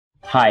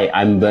Hi,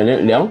 I'm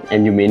Bernard Leong,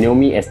 and you may know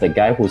me as the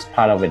guy who's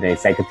part of an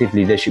executive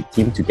leadership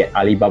team to get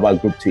Alibaba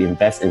Group to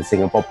invest in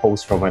Singapore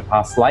Post from my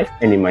past life.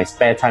 And in my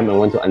spare time, I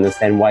want to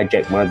understand why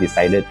Jack Ma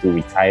decided to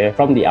retire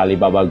from the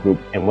Alibaba Group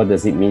and what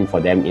does it mean for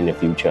them in the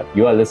future.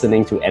 You are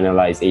listening to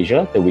Analyze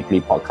Asia, the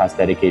weekly podcast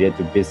dedicated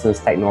to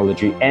business,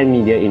 technology, and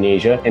media in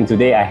Asia. And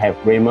today I have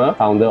Raymond,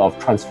 founder of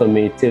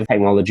Transformative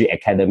Technology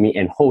Academy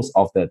and host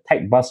of the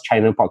Tech Buzz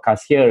China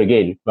podcast here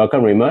again.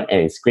 Welcome, Raymond, and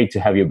it's great to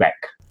have you back.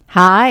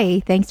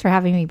 Hi, thanks for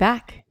having me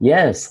back.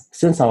 Yes,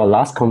 since our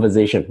last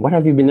conversation, what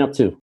have you been up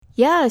to?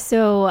 Yeah,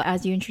 so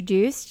as you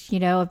introduced,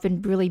 I've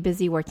been really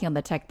busy working on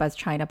the Tech Buzz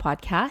China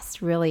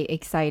podcast, really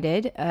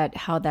excited at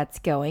how that's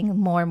going.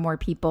 More and more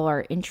people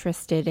are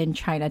interested in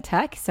China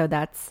tech, so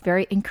that's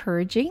very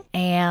encouraging.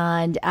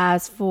 And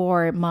as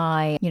for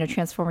my,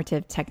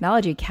 Transformative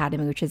Technology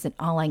Academy, which is an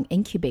online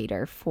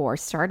incubator for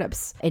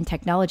startups in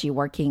technology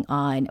working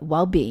on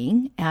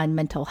well-being and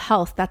mental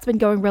health, that's been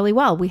going really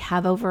well. We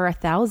have over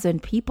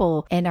 1,000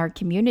 people in our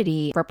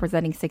community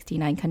representing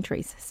 69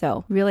 countries.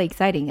 So really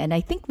exciting. And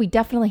I think we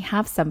definitely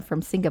have some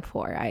from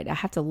Singapore. I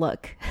have to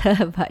look,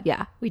 but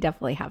yeah, we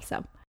definitely have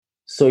some.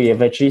 So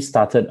you've actually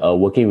started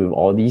working with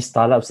all these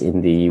startups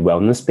in the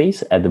wellness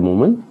space at the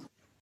moment?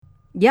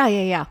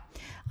 Yeah.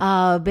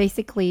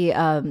 Basically,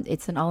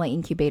 it's an online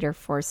incubator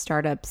for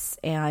startups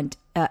and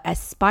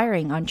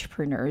aspiring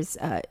entrepreneurs,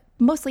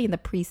 mostly in the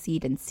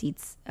pre-seed and seed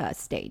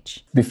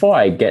stage. Before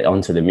I get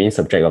onto the main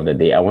subject of the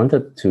day, I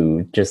wanted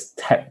to just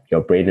tap your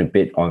brain a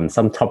bit on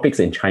some topics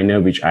in China,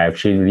 which I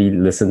actually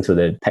listened to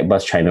the Tech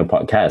Buzz China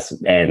podcast,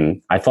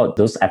 and I thought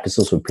those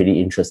episodes were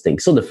pretty interesting.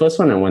 So the first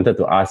one I wanted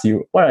to ask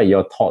you, what are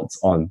your thoughts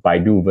on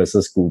Baidu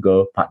versus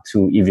Google Part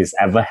 2, if it's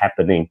ever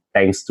happening,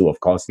 thanks to, of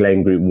course,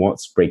 Glenn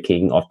Greenwald's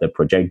breaking of the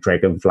Project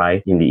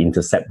Dragonfly in The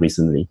Intercept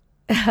recently?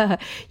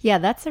 Yeah,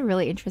 that's a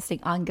really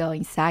interesting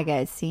ongoing saga.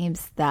 It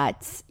seems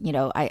that,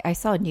 I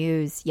saw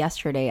news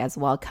yesterday as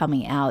well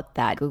coming out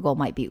that Google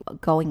might be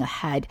going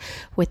ahead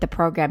with the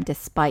program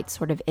despite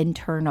sort of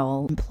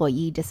internal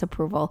employee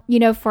disapproval.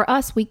 For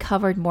us, we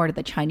covered more to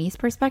the Chinese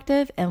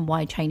perspective and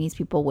why Chinese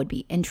people would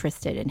be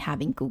interested in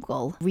having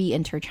Google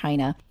re-enter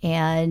China.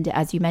 And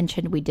as you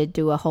mentioned, we did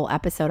do a whole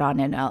episode on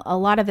it. A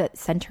lot of it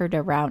centered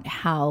around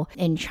how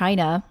in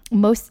China,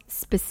 most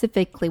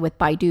specifically with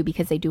Baidu,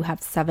 because they do have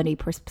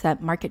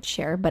 70% market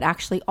share, but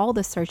actually all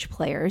the search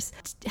players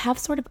have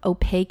sort of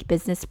opaque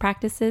business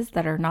practices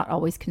that are not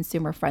always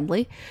consumer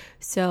friendly.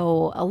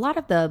 So a lot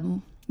of the,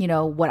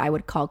 what I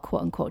would call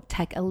quote unquote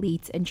tech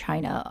elites in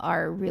China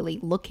are really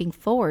looking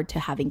forward to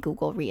having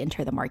Google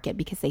re-enter the market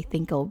because they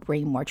think it'll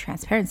bring more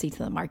transparency to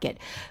the market.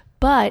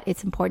 But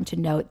it's important to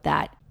note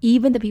that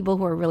even the people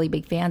who are really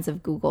big fans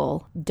of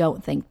Google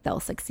don't think they'll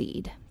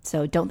succeed.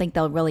 So don't think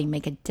they'll really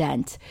make a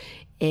dent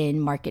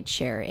in market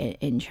share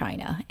in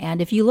China.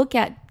 And if you look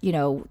at,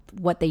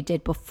 what they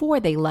did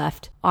before they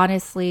left,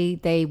 honestly,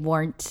 they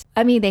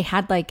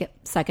had like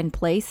second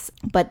place,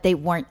 but they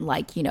weren't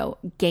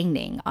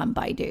gaining on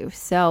Baidu.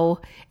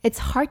 So it's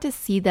hard to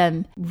see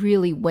them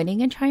really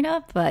winning in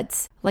China.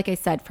 But like I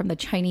said, from the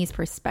Chinese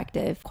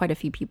perspective, quite a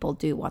few people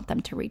do want them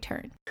to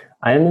return.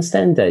 I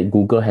understand that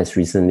Google has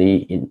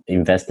recently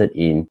invested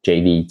in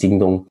JD,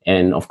 Jingdong,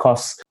 and of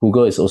course,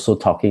 Google is also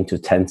talking to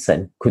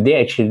Tencent. Could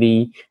there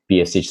actually be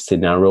a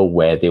scenario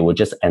where they will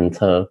just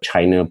enter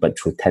China but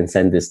through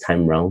Tencent this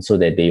time around so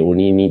that they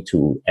only need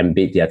to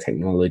embed their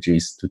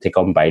technologies to take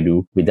on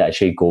Baidu without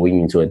actually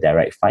going into a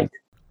direct fight?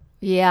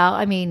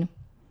 Yeah,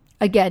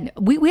 again,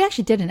 we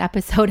actually did an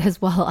episode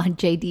as well on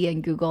JD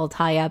and Google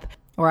tie-up.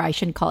 Or I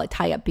shouldn't call it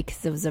tie-up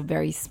because it was a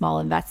very small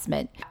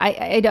investment.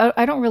 I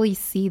don't really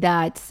see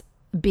that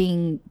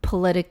being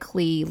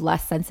politically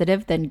less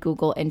sensitive than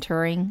Google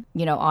entering,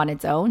 on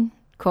its own,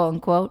 quote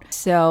unquote.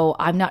 So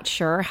I'm not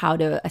sure how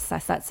to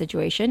assess that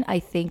situation. I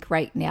think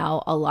right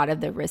now, a lot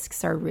of the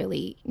risks are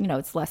really,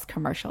 it's less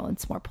commercial and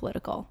it's more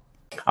political.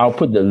 I'll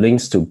put the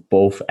links to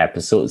both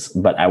episodes,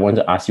 but I want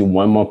to ask you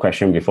one more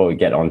question before we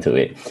get onto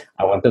it.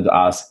 I wanted to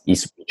ask,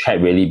 is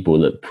WeChat really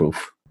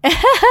bulletproof?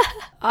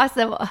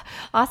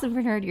 Awesome,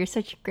 Bernard. You're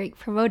such a great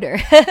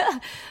promoter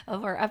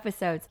of our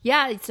episodes.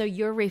 Yeah, so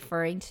you're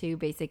referring to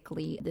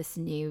basically this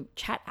new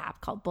chat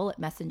app called Bullet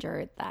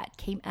Messenger that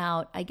came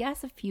out, I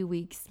guess, a few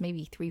weeks,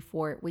 maybe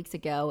 3-4 weeks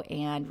ago,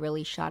 and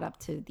really shot up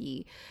to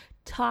the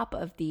top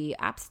of the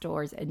app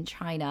stores in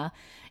China.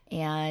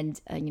 And,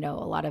 a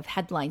lot of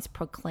headlines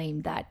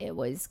proclaimed that it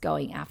was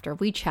going after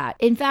WeChat.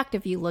 In fact,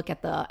 if you look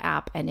at the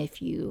app and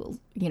if you,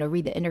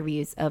 read the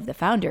interviews of the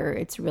founder,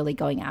 it's really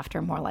going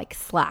after more like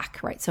Slack,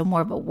 right? So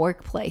more of a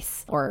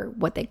workplace or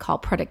what they call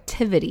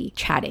productivity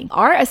chatting.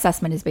 Our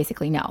assessment is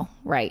basically no,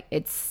 right?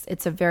 It's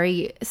a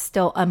very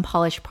still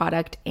unpolished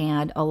product.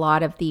 And a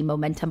lot of the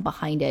momentum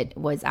behind it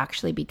was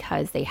actually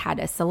because they had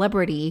a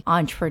celebrity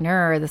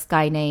entrepreneur, this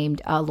guy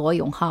named Luo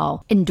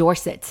Yonghao,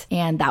 endorse it.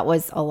 And that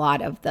was a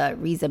lot of the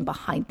reason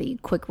behind the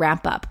quick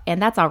ramp up.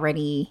 And that's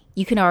already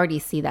you can already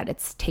see that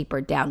it's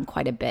tapered down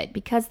quite a bit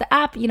because the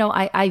app,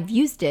 I've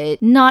used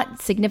it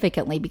not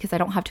significantly because I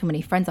don't have too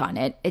many friends on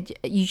it.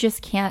 You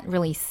just can't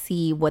really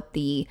see what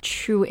the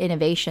true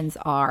innovations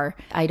are.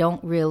 I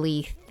don't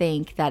really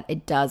think that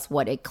it does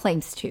what it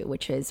claims to,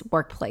 which is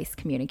workplace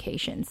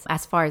communications,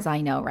 as far as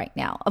I know right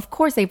now. Of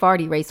course, they've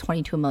already raised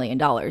 $22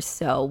 million,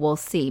 so we'll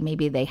see.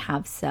 Maybe they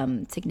have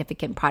some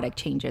significant product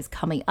changes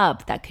coming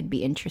up that could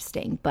be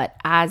interesting. But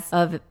as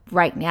of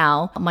right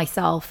now,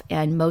 myself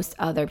and most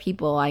other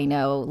people I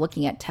know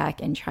looking at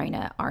tech in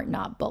China are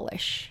not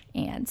bullish.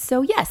 And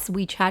so, yes,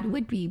 WeChat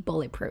would be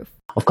bulletproof.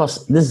 Of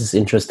course, this is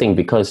interesting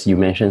because you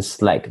mentioned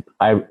Slack.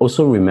 I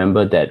also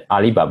remember that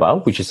Alibaba,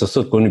 which is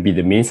also going to be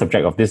the main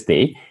subject of this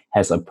day,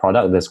 has a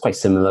product that's quite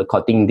similar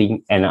called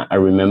DingDing. And I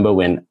remember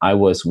when I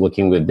was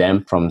working with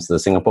them from the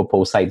Singapore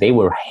Post site, they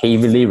were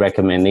heavily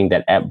recommending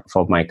that app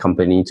for my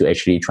company to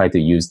actually try to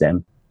use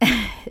them.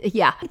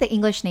 Yeah, the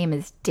English name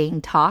is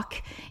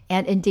DingTalk.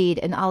 And indeed,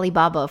 in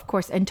Alibaba, of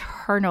course,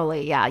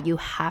 internally, you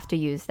have to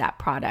use that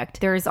product.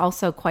 There is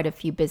also quite a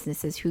few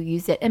businesses who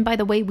use it. And by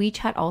the way,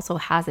 WeChat also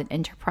has an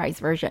enterprise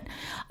version.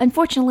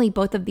 Unfortunately,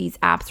 both of these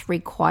apps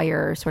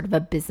require sort of a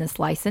business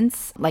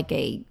license, like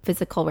a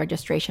physical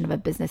registration of a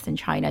business in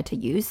China to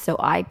use. So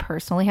I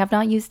personally have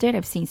not used it.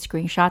 I've seen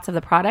screenshots of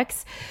the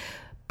products.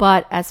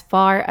 But as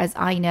far as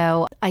I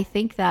know, I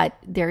think that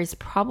there is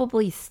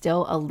probably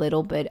still a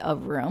little bit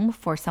of room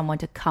for someone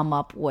to come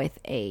up with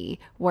a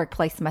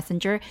workplace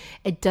messenger.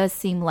 It does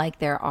seem like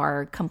there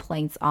are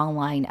complaints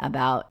online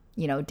about,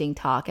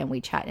 DingTalk and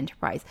WeChat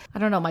Enterprise. I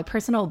don't know. My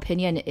personal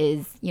opinion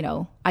is,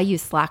 I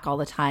use Slack all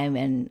the time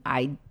and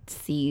I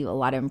see a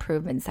lot of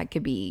improvements that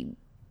could be,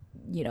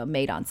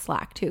 made on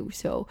Slack too.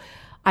 So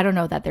I don't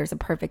know that there's a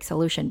perfect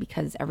solution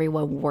because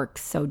everyone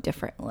works so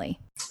differently.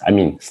 I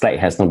mean, Slack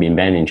has not been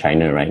banned in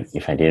China, right?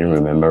 If I didn't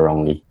remember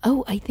wrongly.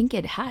 Oh, I think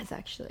it has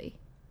actually.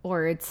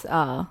 Or it's,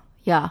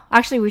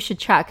 Actually, we should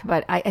check,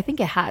 but I think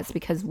it has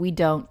because we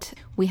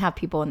have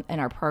people in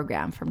our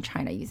program from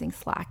China using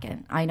Slack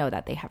and I know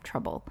that they have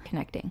trouble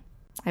connecting.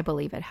 I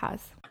believe it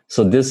has.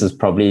 So this is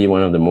probably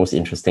one of the most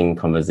interesting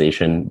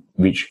conversation,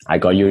 which I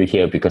got you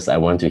here because I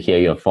want to hear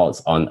your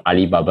thoughts on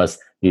Alibaba's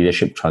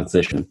leadership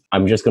transition.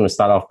 I'm just going to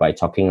start off by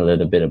talking a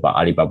little bit about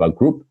Alibaba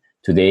Group.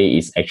 Today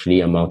is actually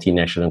a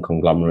multinational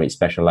conglomerate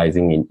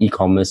specializing in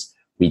e-commerce,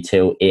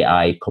 retail,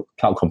 AI,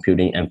 cloud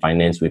computing, and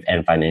finance with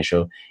Ant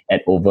Financial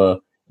at over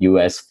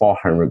US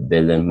 400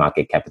 billion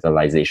market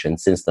capitalization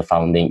since the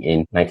founding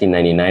in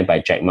 1999 by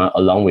Jack Ma,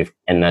 along with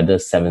another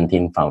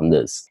 17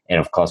 founders. And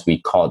of course, we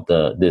called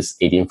this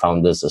 18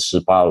 founders the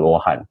Shiba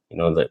Luohan,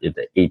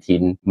 the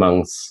 18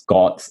 monks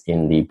gods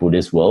in the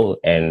Buddhist world.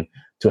 And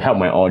to help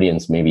my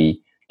audience,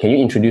 maybe can you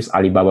introduce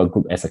Alibaba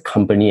Group as a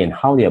company and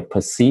how they are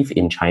perceived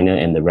in China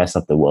and the rest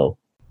of the world?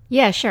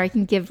 Yeah, sure. I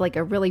can give like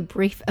a really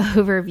brief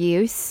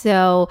overview.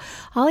 So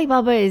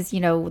Alibaba is,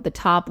 the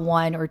top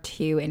 1 or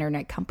 2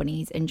 internet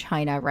companies in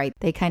China, right?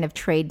 They kind of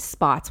trade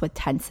spots with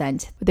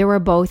Tencent. They were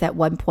both at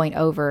one point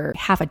over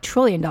 $500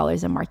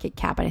 billion in market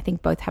cap, and I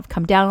think both have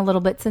come down a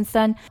little bit since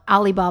then.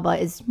 Alibaba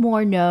is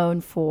more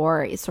known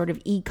for sort of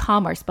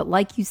e-commerce, but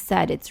like you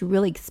said, it's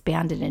really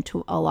expanded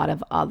into a lot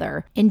of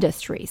other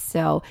industries.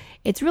 So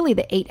it's really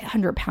the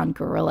 800-pound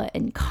gorilla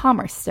in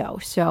commerce, though.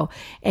 So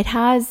it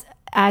has,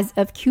 as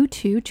of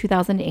Q2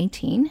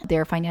 2018,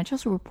 their financial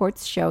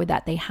reports show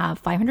that they have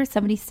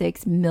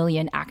 576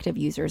 million active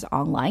users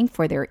online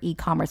for their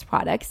e-commerce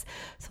products.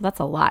 So that's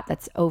a lot.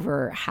 That's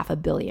over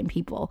 500 million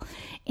people.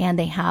 And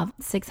they have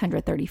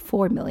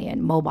 634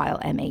 million mobile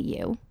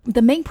MAU.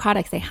 The main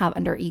products they have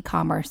under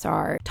e-commerce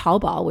are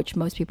Taobao, which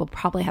most people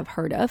probably have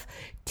heard of,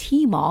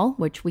 Tmall,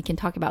 which we can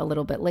talk about a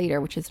little bit later,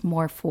 which is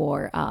more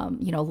for,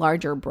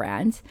 larger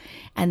brands.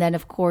 And then,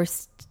 of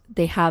course,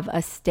 they have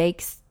a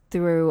stakes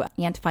through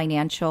Ant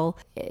Financial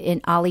in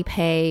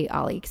Alipay,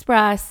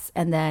 AliExpress,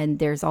 and then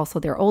there's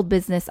also their old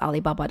business,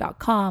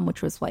 Alibaba.com,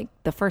 which was like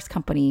the first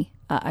company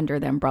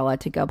under the umbrella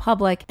to go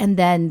public. And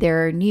then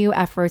their new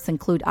efforts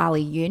include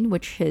AliYun,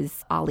 which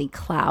is Ali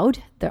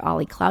Cloud, their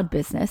Ali Cloud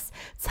business,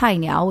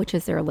 Cainiao, which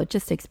is their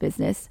logistics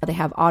business. They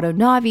have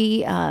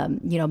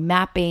AutoNavi,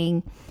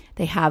 mapping.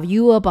 They have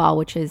Yueba,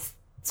 which is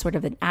sort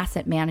of an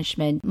asset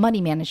management, money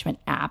management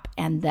app.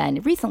 And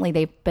then recently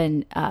they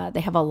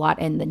have a lot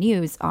in the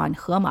news on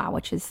Hema,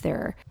 which is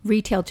their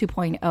retail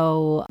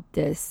 2.0,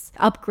 this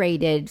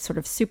upgraded sort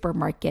of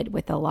supermarket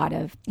with a lot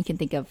of, you can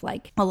think of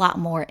like a lot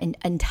more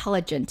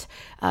intelligent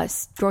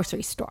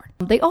grocery store.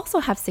 They also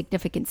have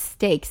significant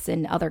stakes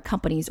in other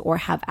companies or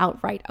have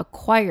outright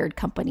acquired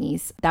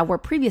companies that were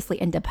previously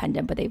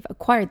independent, but they've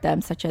acquired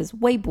them, such as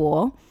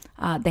Weibo.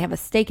 They have a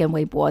stake in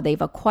Weibo.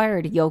 They've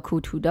acquired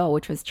Youku Tudou,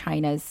 which was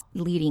China's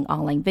leading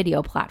online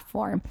video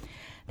platform.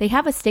 They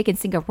have a stake in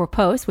Singapore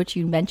Post, which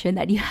you mentioned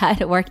that you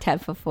had worked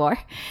at before.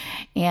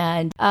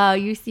 And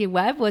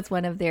UCWeb was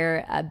one of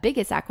their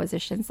biggest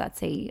acquisitions.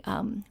 That's a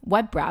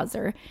web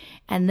browser.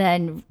 And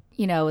then,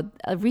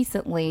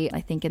 recently,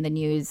 I think in the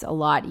news a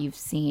lot, you've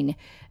seen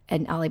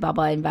an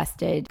Alibaba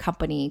invested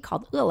company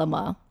called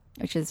Ele.me,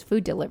 which is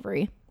food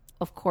delivery,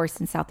 of course,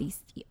 in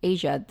Southeast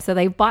Asia. So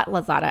they bought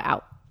Lazada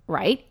out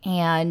right?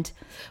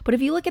 But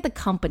if you look at the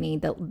company,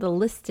 the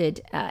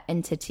listed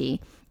entity,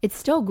 it's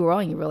still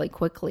growing really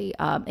quickly.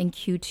 In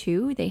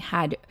Q2, they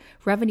had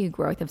revenue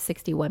growth of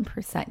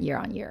 61% year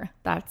on year.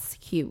 That's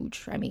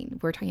huge. I mean,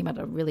 we're talking about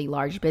a really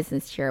large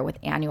business here with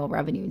annual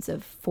revenues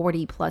of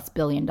 $40+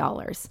 billion.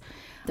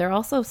 They're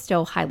also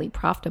still highly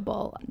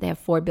profitable. They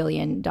have $4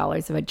 billion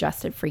of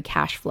adjusted free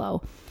cash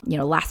flow.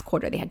 Last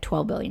quarter, they had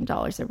 $12 billion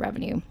of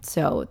revenue.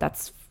 So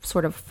that's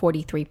sort of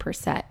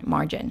 43%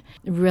 margin.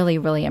 Really,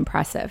 really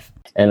impressive.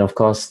 And of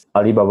course,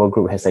 Alibaba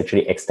Group has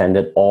actually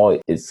extended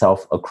all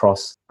itself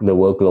across the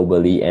world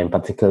globally, and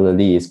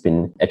particularly it's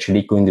been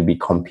actually going to be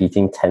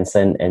competing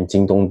Tencent and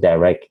Jingdong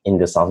Direct in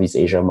the Southeast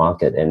Asia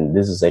market. And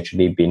this has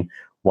actually been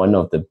one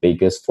of the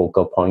biggest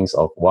focal points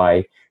of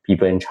why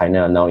people in China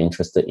are now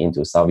interested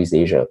into Southeast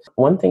Asia.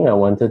 One thing I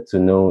wanted to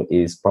know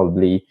is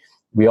probably,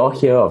 we all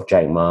hear of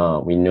Jack Ma.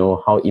 We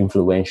know how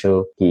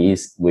influential he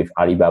is with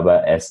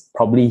Alibaba, as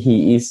probably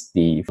he is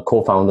the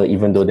co-founder,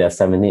 even though there are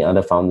 70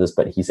 other founders,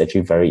 but he's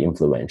actually very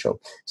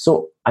influential.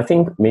 So I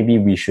think maybe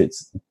we should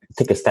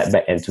take a step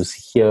back and to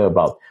hear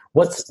about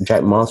what's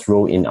Jack Ma's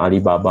role in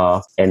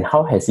Alibaba and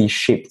how has he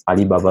shaped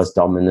Alibaba's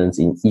dominance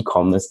in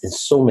e-commerce in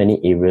so many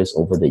areas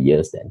over the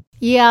years then?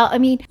 Yeah, I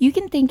mean, you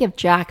can think of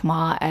Jack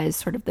Ma as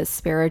sort of the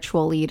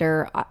spiritual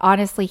leader.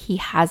 Honestly, he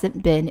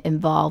hasn't been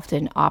involved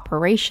in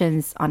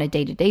operations on a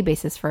day-to-day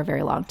basis for a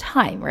very long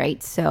time,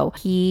 right? So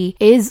he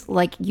is,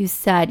 like you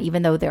said,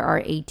 even though there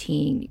are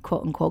 18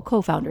 quote-unquote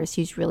co-founders,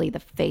 he's really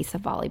the face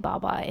of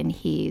Alibaba, and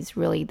he's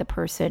really the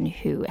person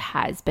who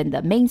has been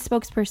the main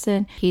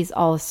spokesperson. He's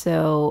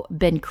also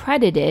been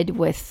credited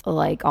with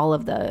like all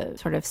of the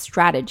sort of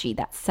strategy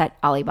that set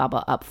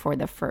Alibaba up for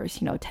the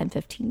first, 10,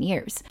 15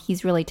 years.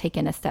 He's really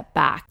taken a step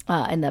back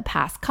in the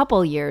past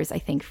couple years, I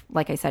think,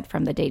 like I said,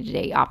 from the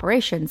day-to-day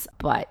operations,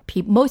 but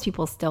most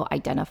people still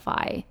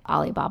identify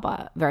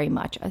Alibaba very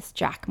much as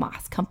Jack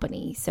Ma's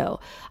company. So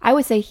I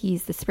would say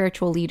he's the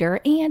spiritual leader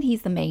and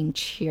he's the main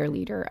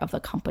cheerleader of the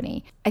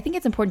company. I think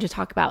it's important to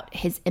talk about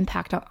his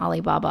impact on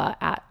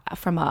Alibaba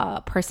from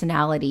a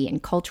personality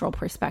and cultural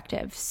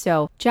perspective.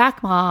 So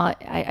Jack Ma,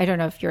 I don't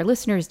know if your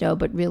listeners know,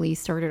 but really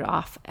started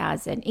off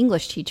as an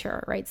English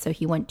teacher, right? So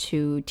he went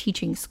to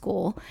teaching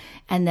school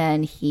and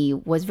then he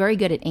was very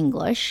good at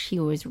English. He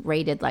was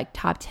rated like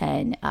top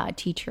 10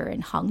 teacher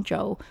in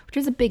Hangzhou, which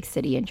is a big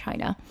city in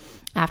China.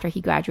 After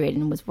he graduated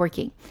and was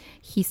working,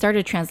 he started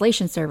a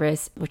translation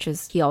service, which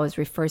is, he always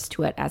refers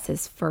to it as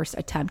his first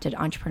attempt at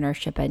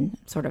entrepreneurship and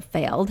sort of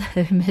failed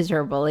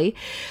miserably.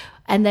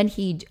 And then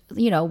he,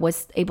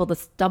 was able to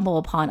stumble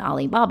upon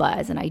Alibaba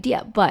as an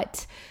idea.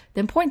 But the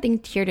important thing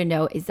here to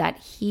know is that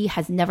he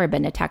has never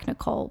been a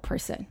technical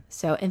person.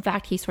 So in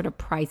fact, he sort of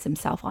prides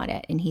himself on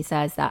it. And he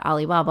says that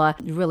Alibaba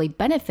really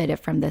benefited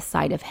from this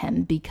side of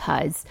him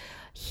because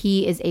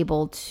he is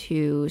able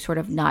to sort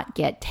of not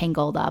get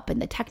tangled up in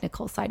the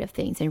technical side of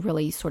things and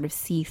really sort of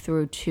see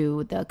through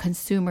to the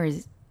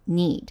consumer's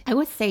need. I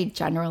would say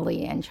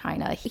generally in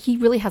China, he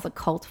really has a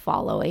cult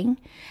following.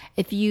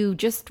 If you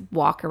just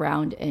walk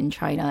around in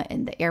China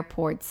in the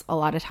airports, a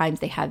lot of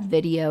times they have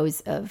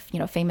videos of,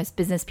 famous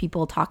business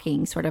people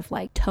talking sort of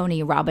like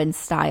Tony Robbins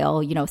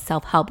style,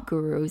 self-help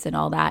gurus and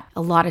all that.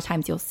 A lot of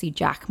times you'll see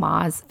Jack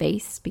Ma's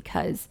face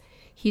because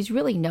he's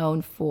really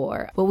known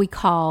for what we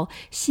call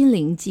心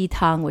灵鸡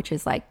汤, which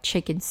is like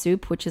chicken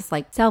soup, which is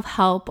like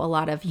self-help, a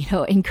lot of,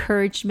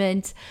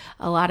 encouragement,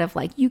 a lot of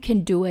like, you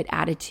can do it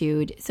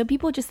attitude. So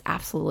people just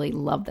absolutely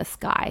love this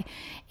guy.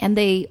 And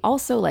they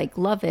also like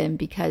love him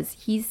because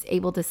he's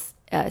able to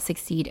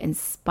succeed in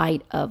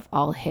spite of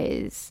all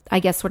his, I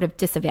guess, sort of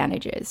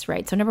disadvantages,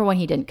 right? So number one,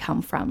 he didn't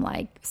come from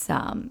like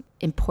some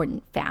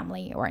important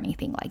family or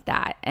anything like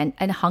that. And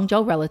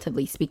Hangzhou,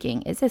 relatively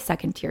speaking, is a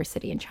second tier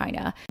city in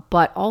China.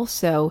 But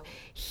also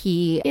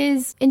he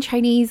is, in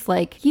Chinese,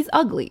 like he's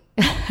ugly.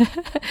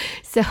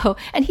 So,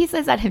 and he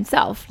says that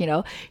himself,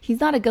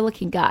 he's not a good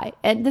looking guy.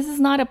 And this is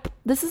not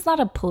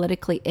a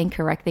politically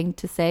incorrect thing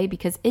to say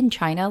because in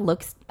China,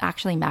 looks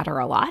actually matter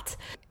a lot.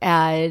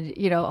 And,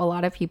 a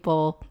lot of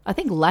people, I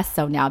think less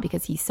so now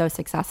because he's so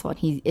successful and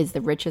he is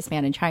the richest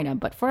man in China.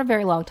 But for a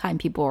very long time,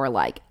 people were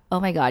like, oh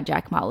my God,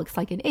 Jack Ma looks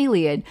like an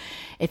alien.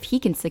 If he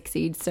can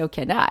succeed, so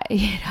can I,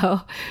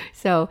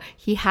 So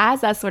he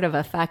has that sort of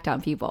effect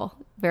on people.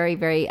 Very,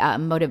 very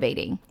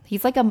motivating.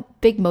 He's like a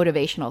big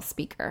motivational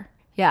speaker.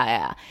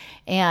 Yeah.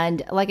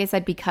 And like I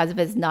said, because of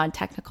his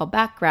non-technical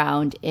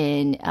background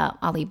in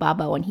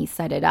Alibaba when he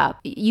set it up,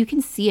 you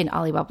can see in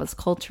Alibaba's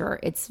culture,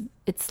 it's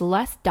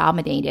less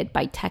dominated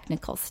by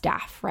technical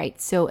staff, right?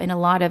 So in a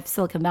lot of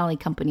Silicon Valley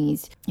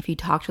companies, if you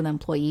talk to the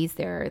employees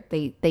there,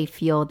 they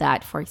feel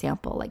that, for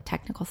example, like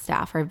technical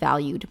staff are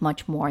valued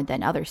much more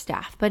than other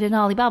staff. But in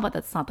Alibaba,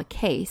 that's not the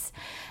case.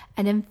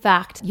 And in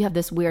fact, you have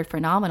this weird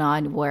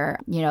phenomenon where,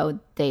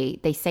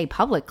 they say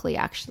publicly,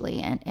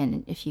 actually,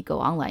 and if you go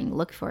online and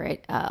look for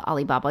it,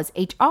 Alibaba's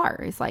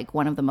HR is like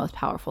one of the most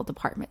powerful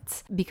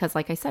departments. Because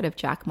like I said, of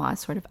Jack Ma's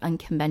sort of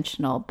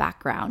unconventional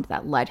background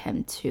that led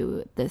him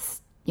to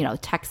this,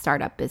 tech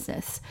startup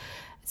business.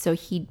 So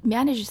he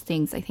manages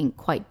things, I think,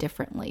 quite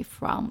differently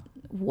from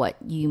what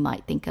you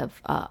might think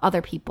of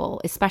other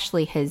people,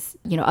 especially his,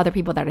 other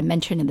people that are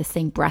mentioned in the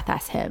same breath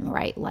as him,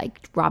 right?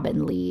 Like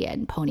Robin Li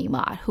and Pony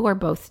Ma, who are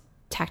both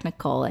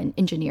technical and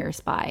engineers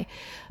by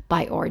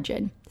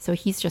origin. So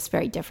he's just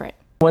very different.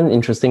 One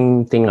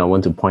interesting thing I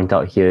want to point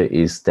out here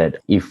is that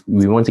if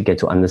we want to get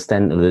to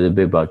understand a little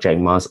bit about Jack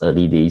Ma's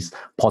early days,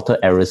 Porter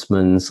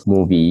Erasmus's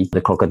movie,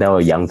 The Crocodile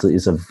of Yangtze,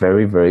 is a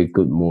very, very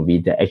good movie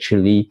that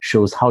actually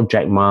shows how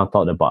Jack Ma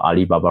thought about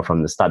Alibaba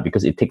from the start,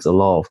 because it takes a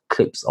lot of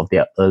clips of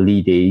their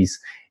early days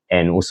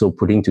and also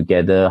putting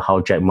together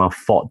how Jack Ma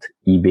fought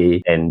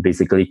eBay and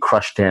basically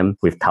crushed them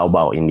with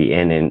Taobao in the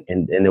end,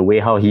 and the way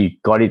how he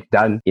got it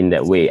done in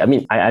that way. I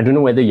mean, I don't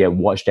know whether you have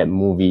watched that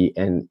movie,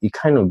 and it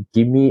kind of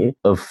gave me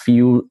a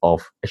feel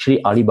of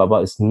actually Alibaba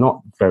is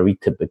not very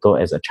typical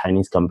as a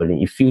Chinese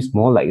company. It feels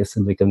more like a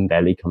Silicon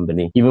Valley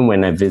company, even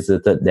when I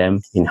visited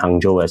them in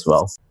Hangzhou as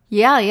well.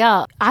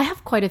 Yeah. I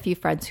have quite a few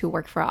friends who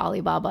work for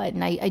Alibaba,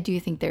 and I do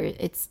think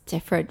it's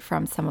different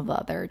from some of the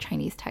other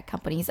Chinese tech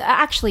companies.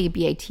 Actually,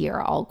 BAT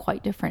are all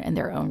quite different in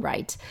their own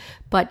right.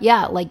 But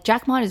yeah, like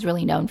Jack Ma is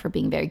really known for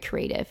being very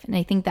creative. And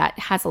I think that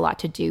has a lot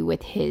to do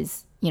with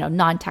his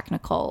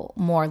non-technical,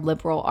 more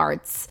liberal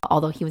arts.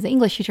 Although he was an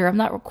English teacher, I'm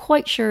not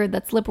quite sure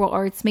that's liberal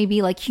arts,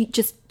 maybe like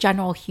just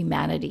general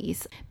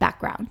humanities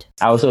background.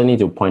 I also need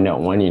to point out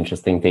one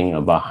interesting thing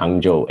about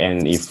Hangzhou.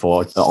 And if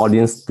for the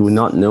audience do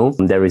not know,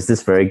 there is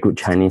this very good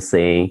Chinese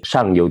saying,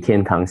 上有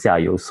天堂,下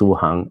有苏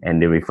杭, and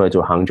they refer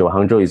to Hangzhou.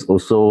 Hangzhou is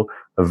also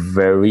a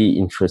very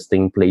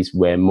interesting place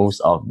where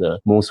most of the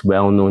most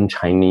well-known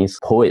Chinese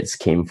poets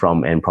came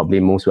from, and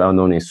probably most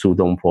well-known is Su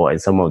Dongpo, and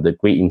some of the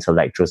great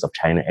intellectuals of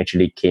China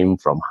actually came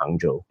from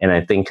Hangzhou. And I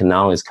think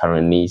now is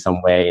currently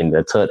somewhere in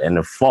the third and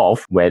the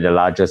fourth, where the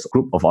largest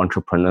group of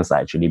entrepreneurs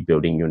are actually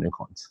building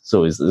unicorns.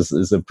 So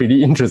it's a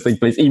pretty interesting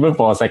place, even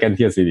for a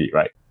second-tier city,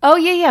 right? Oh,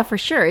 yeah, for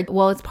sure.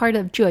 Well, it's part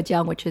of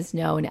Zhejiang, which is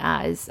known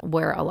as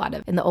where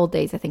in the old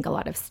days, I think a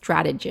lot of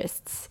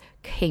strategists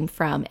came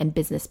from and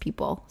business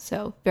people.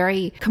 So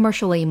very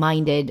commercially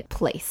minded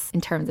place in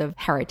terms of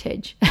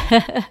heritage.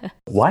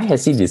 Why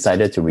has he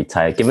decided to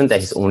retire, given that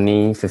he's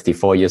only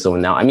 54 years old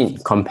now? I mean,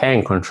 compare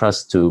and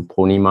contrast to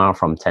Pony Ma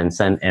from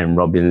Tencent and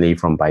Robin Li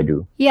from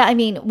Baidu. Yeah, I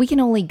mean, we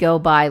can only go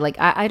by,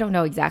 I don't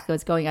know exactly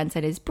what's going on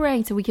inside his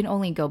brain, so we can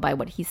only go by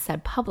what he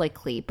said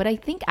publicly. But I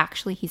think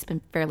actually he's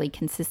been fairly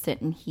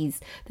consistent, and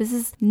this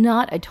is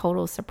not a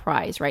total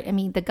surprise, right? I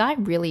mean, the guy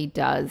really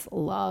does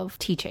love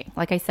teaching.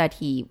 Like I said,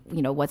 he,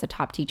 was a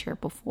top teacher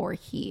before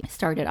he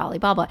started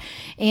Alibaba,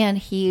 and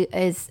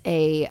he's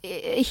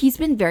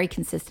been very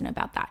consistent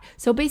about that.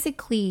 So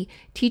basically,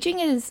 teaching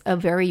is a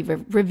very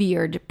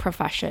revered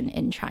profession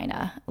in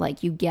China.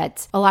 Like, you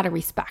get a lot of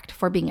respect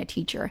for being a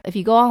teacher. If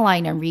you go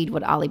online and read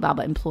what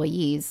Alibaba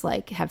employees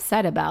have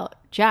said about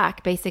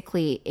Jack,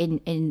 basically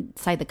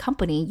inside the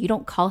company, you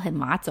don't call him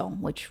Ma Zong,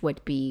 which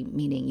would be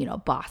meaning,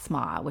 boss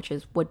Ma,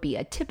 would be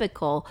a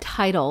typical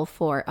title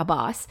for a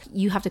boss.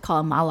 You have to call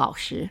him Ma Lao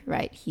Shi,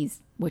 right?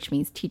 Which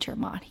means teacher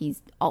Ma.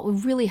 He's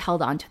really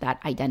held on to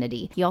that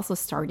identity. He also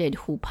started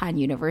Hupan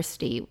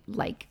University,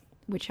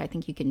 which I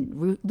think you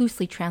can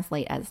loosely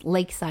translate as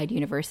Lakeside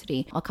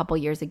University, a couple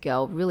years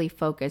ago, really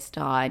focused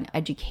on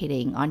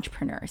educating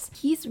entrepreneurs.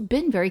 He's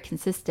been very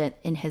consistent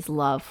in his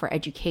love for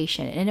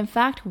education. And in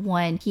fact,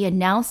 when he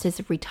announced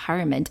his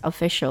retirement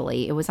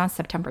officially, it was on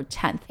September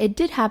 10th. It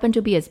did happen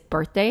to be his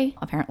birthday,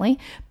 apparently,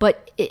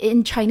 but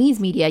in Chinese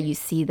media, you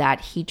see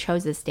that he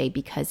chose this day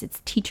because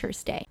it's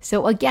Teacher's Day.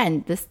 So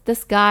again,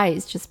 this guy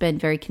has just been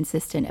very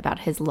consistent about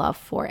his love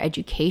for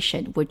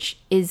education, which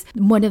is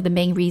one of the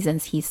main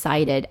reasons he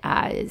cited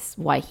as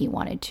why he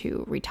wanted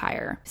to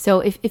retire. So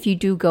if you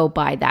do go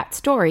by that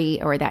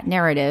story or that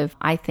narrative,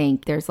 I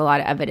think there's a lot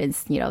of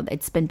evidence,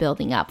 it's been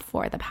building up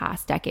for the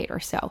past decade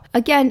or so.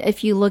 Again,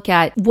 if you look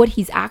at what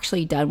he's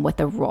actually done with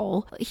the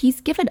role,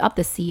 he's given up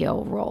the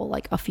CEO role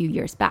a few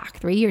years back,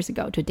 3 years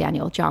ago, to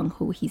Daniel Zhang,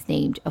 who he's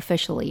named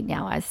officially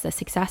now as the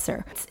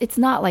successor. It's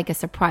not like a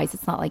surprise.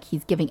 It's not like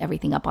he's giving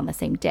everything up on the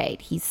same day.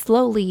 He's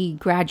slowly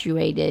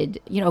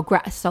graduated,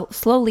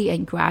 slowly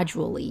and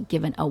gradually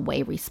given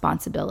away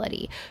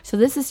responsibility. So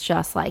this is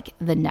just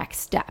the next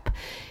step.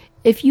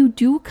 If you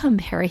do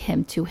compare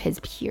him to his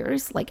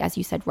peers, as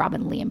you said,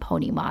 Robin Li and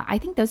Pony Ma, I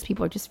think those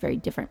people are just very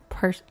different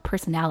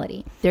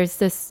personality. There's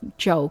this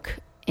joke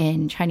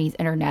in Chinese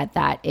internet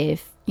that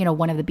if,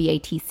 one of the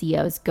BAT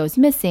CEOs goes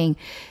missing,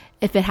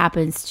 if it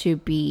happens to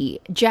be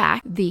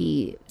Jack,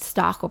 the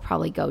stock will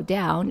probably go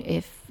down.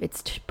 If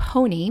it's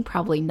Pony,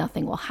 probably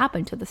nothing will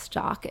happen to the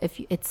stock.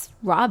 If it's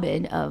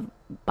Robin of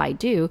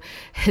Baidu,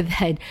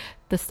 then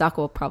the stock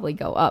will probably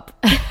go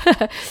up.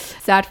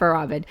 Sad for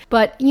Robin.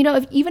 But,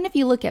 even if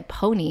you look at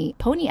Pony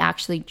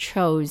actually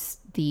chose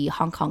the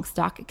Hong Kong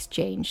Stock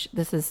Exchange.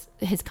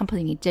 His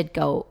company did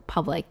go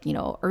public,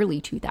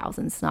 early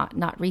 2000s,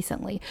 not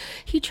recently.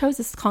 He chose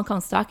this Hong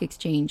Kong Stock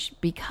Exchange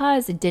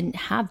because it didn't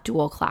have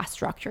dual class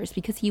structures,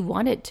 because he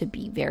wanted to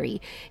be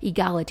very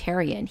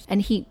egalitarian.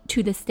 And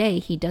to this day,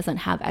 he doesn't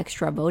have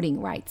extra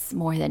voting rights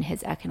more than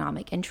his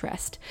economic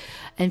interest.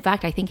 In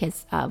fact, I think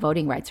his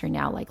voting rights are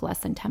now like less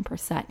than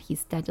 10%. He's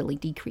steadily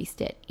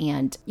decreased it.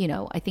 And,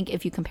 I think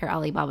if you compare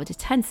Alibaba to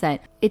Tencent,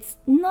 it's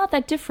not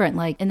that different,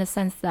 like in the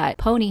sense that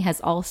Pony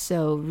has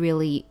also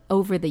really,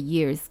 over the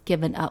years,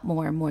 given up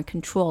more and more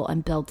control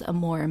and built a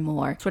more and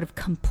more sort of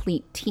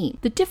complete team.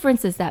 The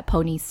difference is that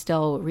Pony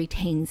still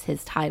retains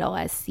his title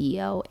as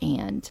CEO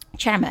and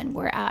chairman,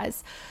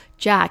 whereas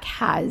Jack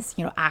has,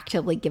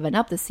 actively given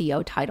up the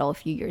CEO title a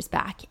few years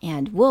back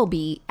and will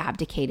be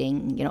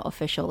abdicating,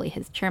 officially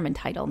his chairman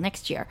title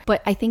next year.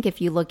 But I think if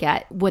you look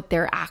at what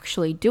they're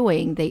actually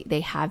doing,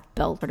 they have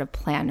built sort of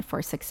plan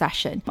for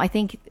succession. I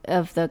think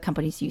of the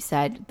companies you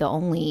said, the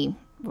only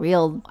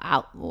real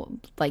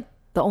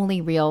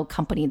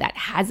company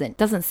that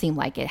doesn't seem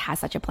like it has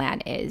such a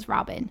plan is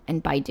Robin.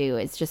 And Baidu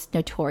is just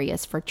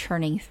notorious for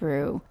churning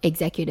through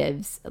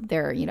executives.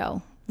 They're,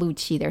 Lu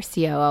Qi, their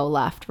COO,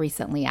 left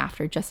recently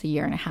after just a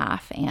year and a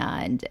half.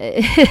 And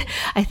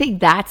I think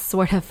that's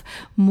sort of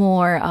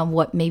more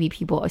what maybe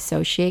people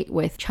associate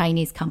with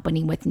Chinese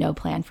company with no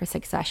plan for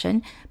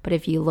succession. But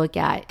if you look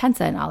at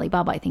Tencent and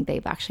Alibaba, I think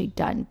they've actually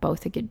done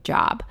both a good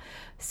job.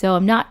 So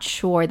I'm not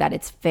sure that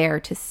it's fair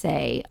to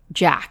say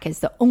Jack is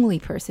the only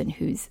person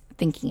who's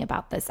thinking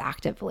about this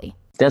actively.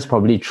 That's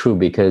probably true,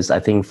 because I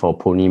think for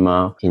Pony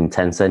Ma in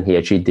Tencent, he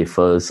actually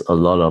differs a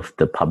lot of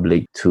the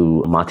public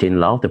to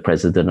Martin Lau, the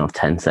president of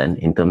Tencent,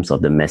 in terms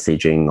of the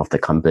messaging of the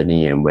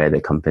company and where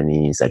the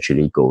company is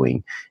actually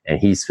going. And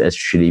he's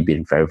actually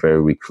been very,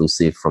 very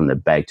reclusive from the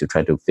back to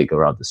try to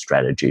figure out the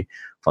strategy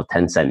for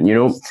Tencent.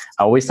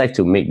 I always like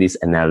to make this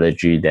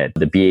analogy that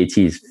the BAT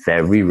is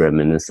very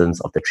reminiscent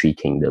of the Three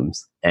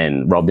Kingdoms.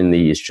 And Robin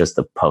Li is just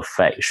the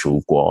perfect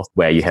蜀国,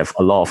 where you have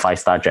a lot of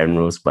 5-star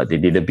generals, but they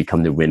didn't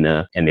become the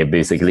winner. And they're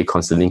basically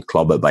constantly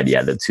clobbered by the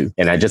other two.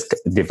 And I just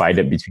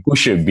divided between who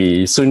should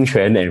be Sun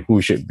Quan and who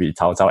should be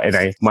Cao Cao. And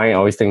I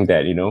always think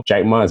that,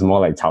 Jack Ma is more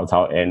like Cao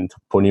Cao and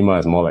Pony Ma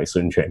is more like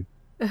Sun Quan.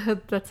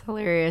 That's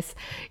hilarious.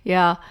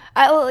 Yeah.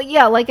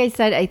 Like I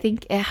said, I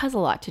think it has a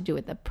lot to do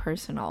with the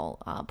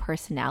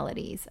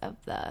personalities of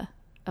the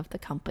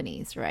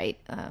companies, right?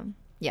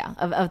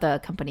 Of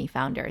the company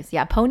founders.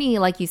 Yeah, Pony,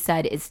 like you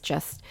said, is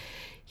just,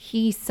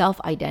 he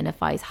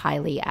self-identifies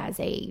highly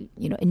as a,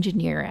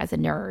 engineer, as a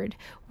nerd,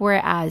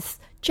 whereas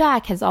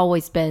Jack has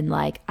always been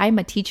like, I'm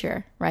a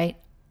teacher, right?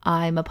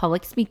 I'm a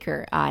public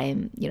speaker.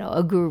 I'm,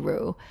 a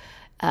guru.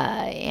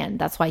 And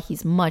that's why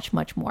he's much,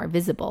 much more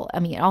visible. I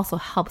mean, it also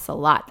helps a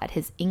lot that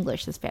his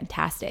English is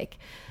fantastic.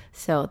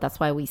 So that's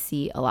why we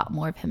see a lot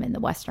more of him in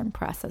the Western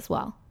press as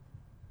well.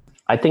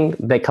 I think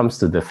that comes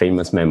to the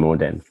famous memo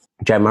then.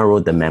 Jack Ma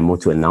wrote the memo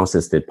to announce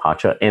his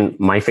departure. And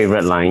my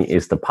favorite line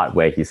is the part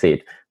where he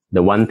said,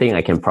 "The one thing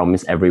I can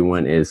promise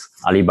everyone is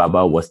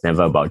Alibaba was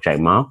never about Jack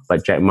Ma,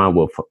 but Jack Ma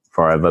will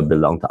forever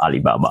belong to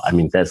Alibaba." I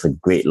mean, that's a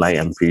great line.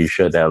 I'm pretty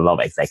sure that a lot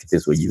of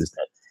executives will use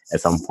that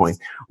at some point.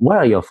 What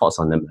are your thoughts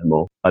on the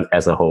memo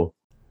as a whole?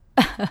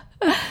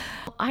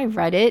 I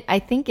read it. I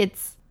think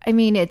it's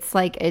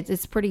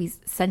pretty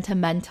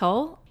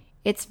sentimental.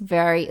 It's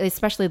very,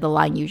 especially the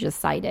line you just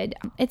cited,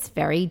 it's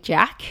very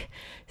Jack.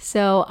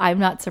 So I'm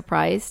not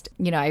surprised.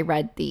 I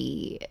read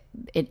the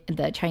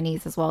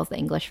Chinese as well as the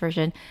English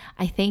version.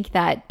 I think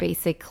that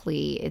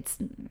basically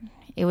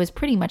it was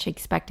pretty much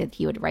expected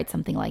he would write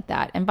something like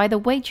that. And by the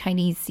way,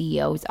 Chinese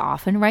CEOs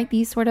often write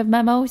these sort of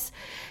memos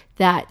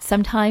that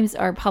sometimes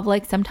are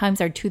public, sometimes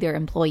are to their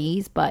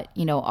employees, but,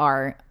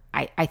 are,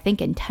 I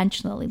think,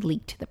 intentionally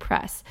leaked to the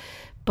press.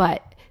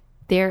 But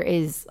there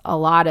is a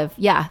lot of,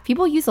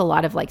 people use a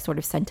lot of like sort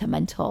of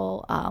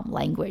sentimental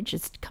language.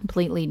 It's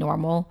completely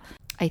normal.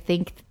 I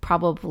think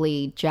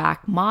probably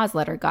Jack Ma's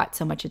letter got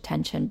so much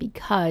attention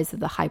because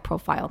of the high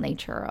profile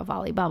nature of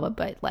Alibaba.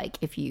 But like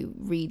if you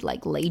read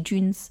like Lei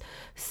Jun's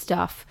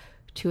stuff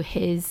to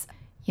his,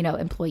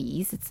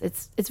 employees,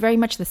 it's very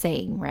much the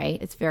same,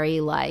 right? It's very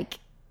like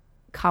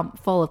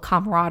full of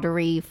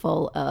camaraderie,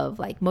 full of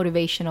like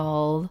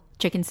motivational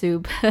chicken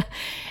soup.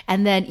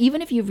 And then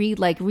even if you read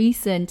like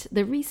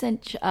the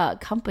recent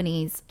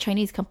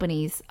Chinese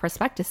companies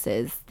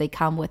prospectuses, they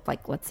come with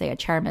like, let's say a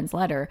chairman's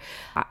letter.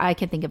 I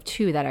can think of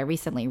two that I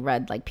recently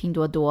read, like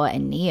Pinduoduo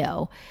and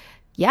Neo.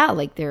 Yeah,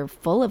 like they're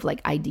full of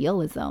like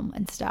idealism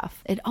and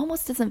stuff. It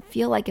almost doesn't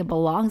feel like it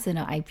belongs in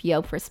an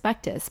IPO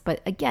prospectus.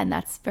 But again,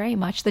 that's very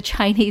much the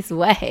Chinese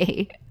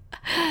way.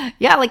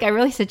 Yeah, like I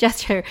really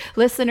suggest your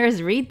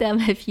listeners read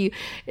them if you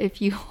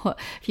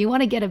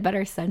want to get a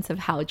better sense of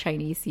how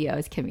Chinese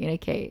CEOs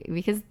communicate,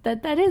 because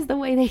that is the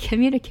way they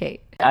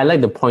communicate. I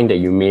like the point that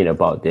you made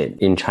about that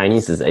in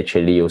Chinese is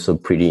actually also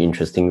pretty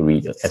interesting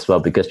read as well,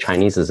 because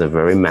Chinese is a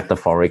very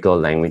metaphorical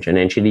language. And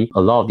actually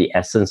a lot of the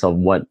essence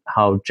of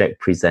how Jack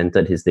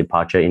presented his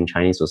departure in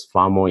Chinese was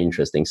far more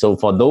interesting. So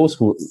for those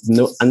who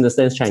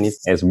understands Chinese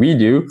as we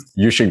do,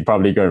 you should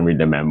probably go and read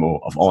the memo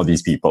of all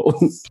these people.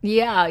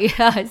 Yeah,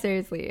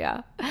 seriously,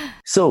 yeah.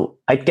 So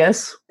I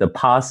guess the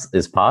past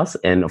is past.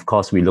 And of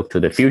course, we look to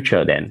the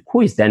future then.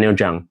 Who is Daniel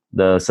Zhang,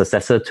 the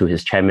successor to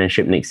his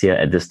chairmanship next year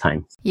at this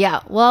time?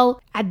 Yeah,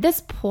 well, at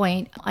this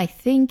point, I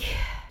think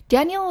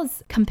Daniel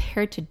is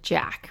compared to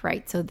Jack,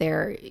 right? So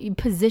they're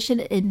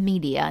positioned in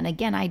media. And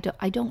again, I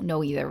don't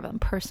know either of them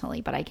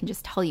personally, but I can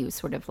just tell you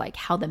sort of like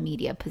how the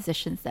media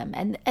positions them.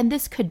 And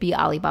this could be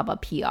Alibaba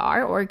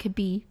PR, or it could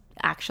be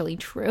actually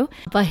true,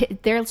 but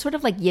they're sort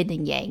of like yin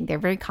and yang. They're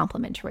very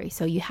complementary.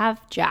 So you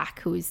have Jack,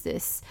 who's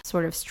this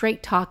sort of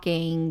straight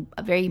talking,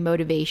 very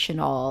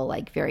motivational,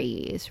 like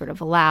very sort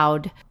of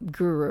loud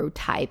guru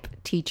type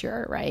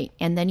teacher, right?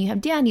 And then you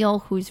have Daniel,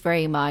 who's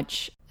very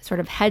much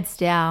sort of heads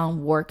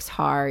down, works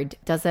hard,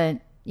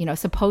 doesn't,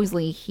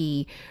 supposedly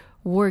he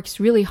works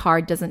really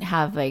hard, doesn't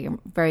have a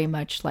very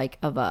much like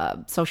of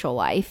a social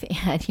life,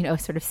 and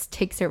sort of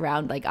sticks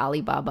around like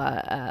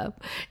Alibaba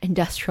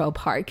industrial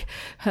park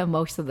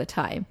most of the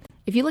time.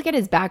 If you look at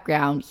his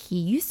background, he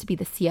used to be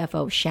the CFO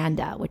of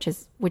Shanda,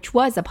 which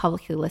was a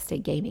publicly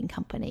listed gaming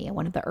company and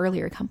one of the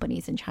earlier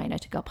companies in China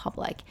to go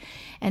public.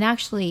 And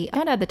actually,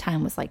 Shanda at the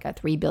time was like a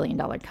 $3 billion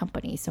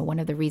company. So one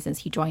of the reasons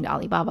he joined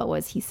Alibaba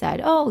was he said,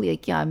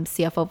 I'm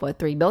CFO of a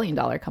 $3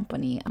 billion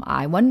company.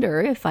 I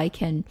wonder if I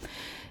can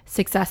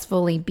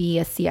successfully be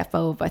a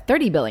CFO of a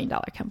 $30 billion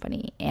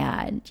company.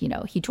 And,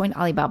 he joined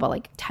Alibaba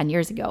like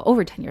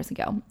over 10 years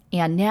ago.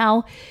 And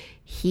now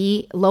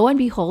lo and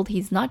behold,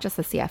 he's not just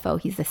a CFO,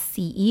 he's the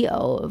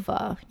CEO of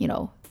a,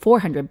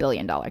 $400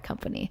 billion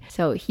company.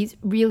 So he's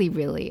really,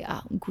 really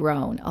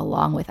grown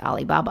along with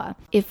Alibaba.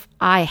 If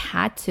I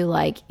had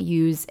to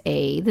use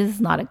this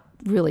is not a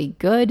really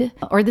good,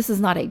 or this is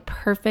not a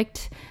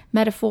perfect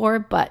metaphor,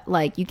 but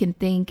you can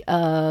think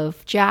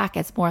of Jack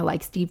as more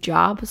like Steve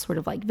Jobs, sort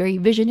of like very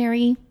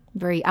visionary,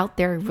 very out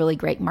there, really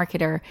great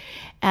marketer.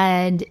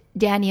 And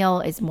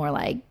Daniel is more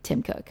like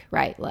Tim Cook,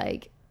 right?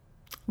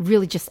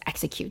 Really just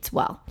executes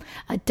well.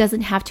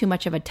 Doesn't have too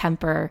much of a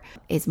temper,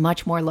 is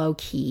much more low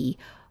key.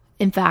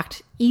 In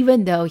fact,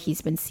 even though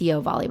he's been CEO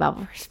of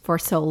Alibaba for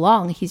so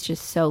long, he's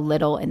just so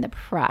little in the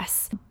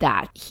press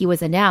that he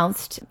was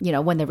announced,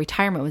 when the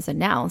retirement was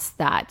announced,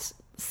 that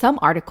some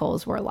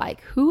articles were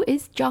like, who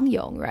is Zhang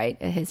Yong,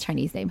 right? His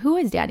Chinese name. Who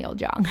is Daniel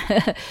Zhang?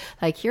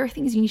 Here are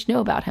things you need to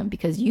know about him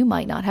because you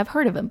might not have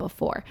heard of him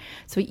before.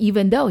 So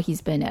even though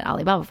he's been at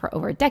Alibaba for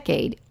over a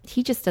decade,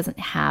 he just doesn't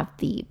have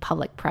the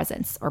public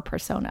presence or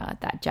persona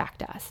that Jack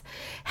does.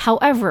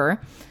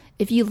 However,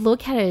 if you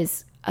look at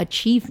his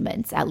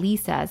achievements, at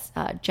least as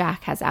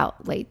Jack has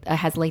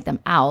laid them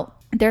out,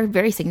 they're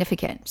very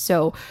significant.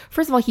 So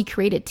first of all, he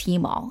created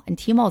Tmall, and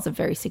Tmall is a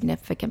very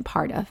significant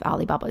part of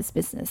Alibaba's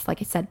business.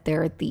 Like I said,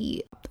 they're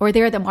the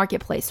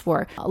marketplace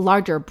where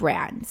larger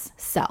brands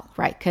sell,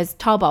 right? Because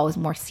Taobao is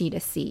more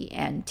C2C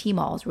and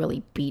Tmall is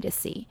really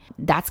B2C.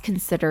 That's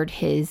considered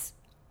his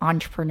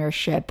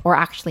entrepreneurship, or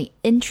actually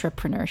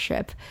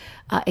intrapreneurship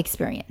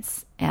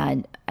experience.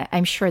 And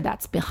I'm sure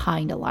that's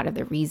behind a lot of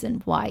the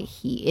reason why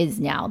he is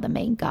now the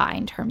main guy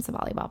in terms of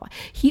Alibaba.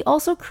 He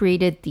also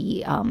created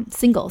the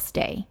Singles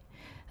Day,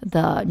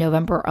 the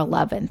November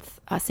 11th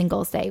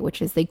Singles Day, which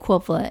is the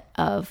equivalent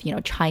of,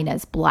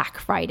 China's Black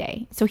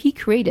Friday. So he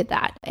created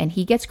that and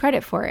he gets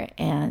credit for it.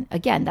 And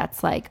again,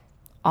 that's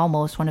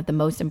almost one of the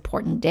most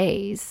important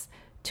days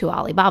to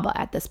Alibaba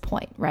at this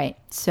point, right?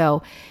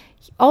 So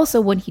also,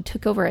 when he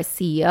took over as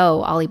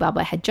CEO,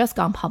 Alibaba had just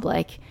gone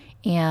public,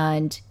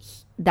 and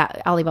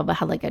that Alibaba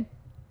had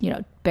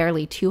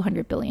barely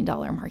 $200 billion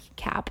market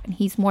cap, and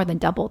he's more than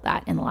doubled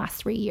that in the last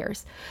 3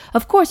 years.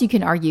 Of course, you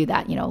can argue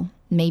that,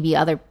 maybe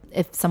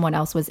if someone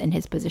else was in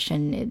his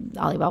position,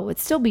 Alibaba would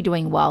still be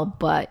doing well,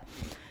 but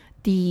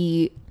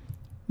the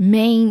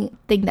main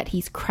thing that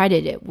he's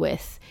credited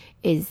with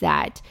is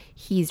that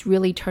he's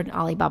really turned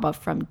Alibaba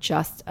from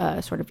just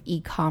a sort of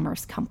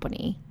e-commerce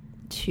company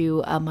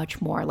to a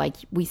much more, like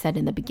we said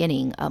in the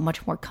beginning, a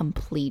much more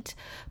complete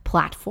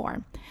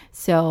platform.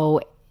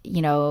 So,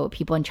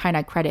 people in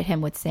China credit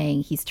him with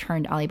saying he's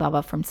turned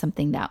Alibaba from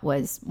something that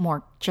was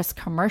more just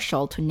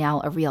commercial to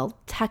now a real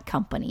tech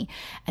company.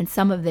 And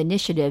some of the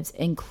initiatives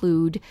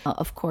include,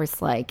 of course,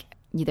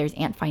 there's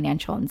Ant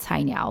Financial and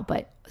Cainiao,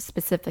 but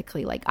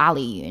specifically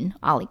Aliyun,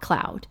 Ali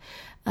Cloud,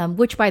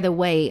 which, by the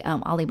way,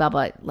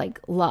 Alibaba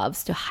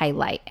loves to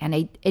highlight, and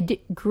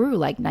it grew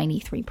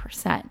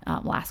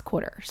 93% last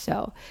quarter.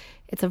 So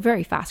it's a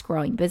very fast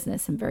growing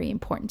business and very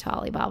important to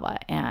Alibaba.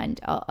 And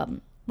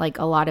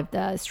a lot of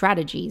the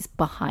strategies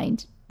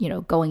behind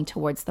going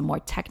towards the more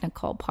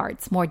technical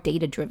parts, more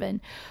data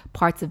driven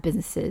parts of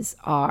businesses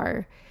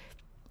are,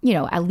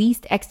 at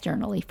least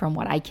externally from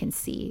what I can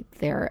see,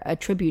 they're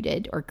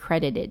attributed or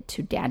credited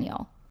to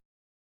Daniel.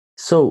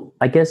 So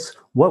I guess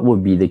what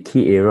would be the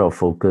key area of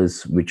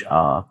focus which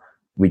are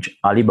which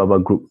Alibaba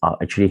Group are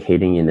actually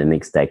heading in the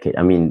next decade?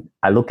 I mean,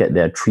 I look at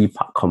the three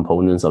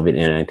components of it,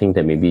 and I think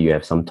that maybe you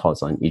have some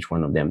thoughts on each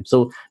one of them.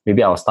 So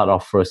maybe I'll start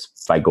off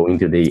first by going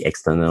to the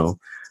external,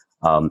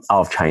 out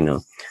of China.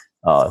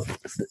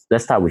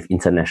 Let's start with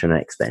international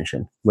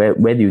expansion. Where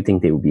do you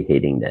think they will be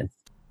heading then?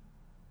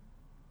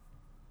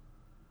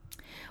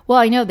 Well,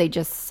 I know they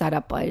just set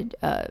up an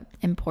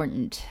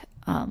important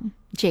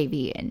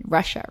JV in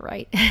Russia,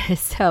 right?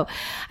 So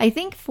I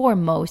think for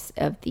most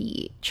of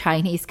the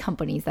Chinese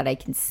companies that I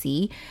can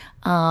see,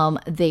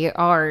 they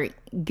are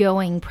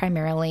going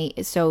primarily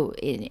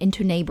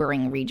into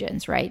neighboring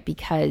regions, right?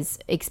 Because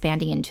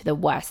expanding into the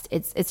West,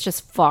 it's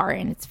just far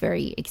and it's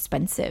very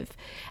expensive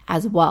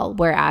as well.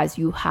 Whereas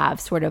you have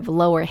sort of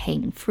lower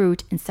hanging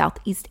fruit in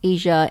Southeast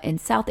Asia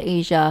and South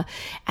Asia,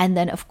 and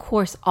then of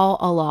course all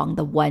along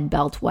the One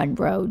Belt, One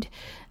Road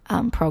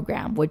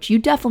program, which you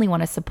definitely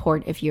want to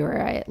support if you're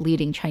a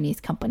leading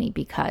Chinese company,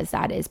 because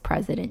that is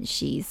President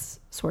Xi's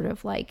sort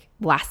of like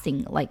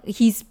lasting, like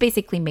he's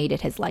basically made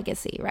it his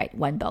legacy, right?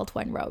 One Belt,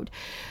 One Road.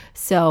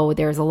 So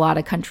there's a lot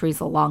of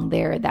countries along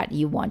there that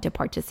you want to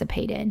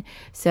participate in.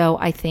 So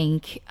I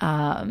think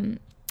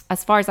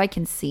as far as I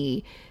can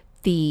see,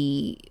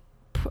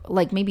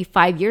 like maybe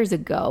 5 years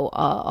ago,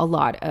 a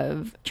lot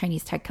of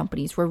Chinese tech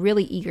companies were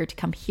really eager to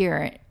come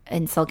here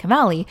in Silicon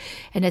Valley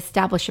and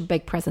establish a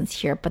big presence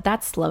here, but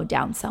that's slowed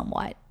down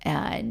somewhat.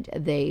 And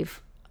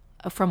they've,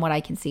 from what I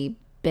can see,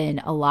 been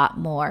a lot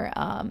more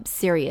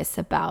serious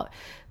about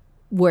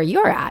where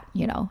you're at,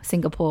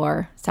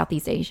 Singapore,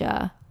 Southeast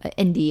Asia,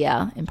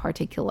 India in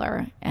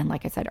particular. And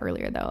like I said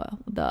earlier,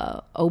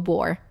 the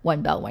OBOR,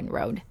 One Belt, One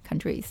Road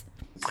countries.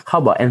 How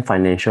about Ant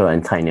Financial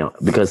and Cainiao?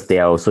 Because they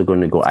are also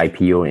going to go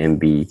IPO and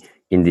be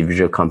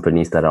individual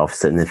companies that are of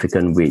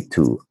significant weight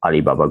to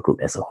Alibaba Group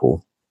as a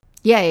whole.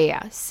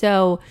 Yeah.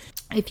 So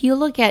if you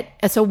look at,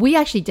 so we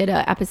actually did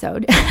an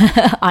episode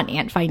on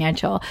Ant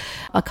Financial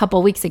a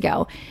couple weeks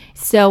ago.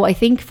 So I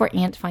think for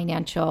Ant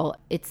Financial,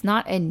 it's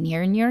not a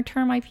near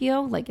term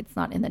IPO. Like it's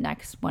not in the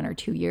next 1 or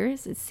 2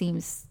 years. It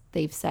seems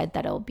they've said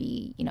that it'll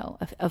be,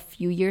 a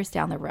few years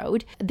down the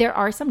road. There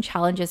are some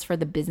challenges for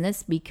the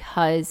business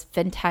because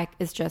fintech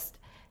is just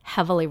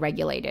heavily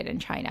regulated in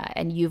China.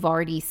 And you've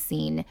already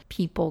seen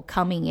people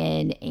coming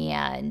in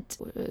and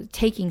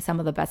taking some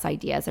of the best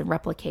ideas and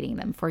replicating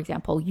them. For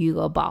example,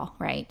 Yugo,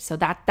 right? So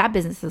that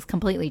business has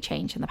completely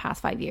changed in the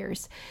past 5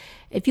 years.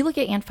 If you look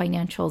at Ant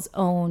Financial's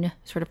own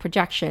sort of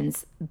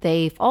projections,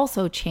 they've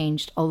also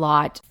changed a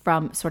lot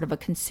from sort of a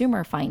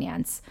consumer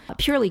finance,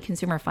 purely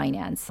consumer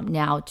finance,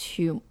 now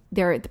to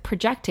they're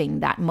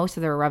projecting that most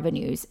of their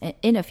revenues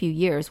in a few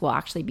years will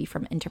actually be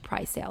from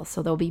enterprise sales.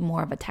 So they'll be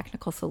more of a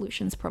technical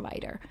solutions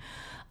provider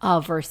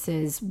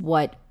versus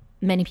what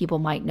many people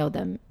might know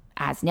them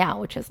as now,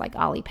 which is like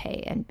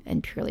Alipay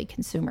and purely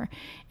consumer.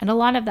 And a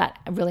lot of that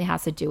really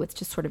has to do with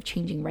just sort of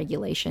changing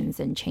regulations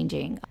and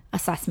changing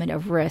assessment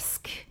of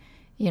risk,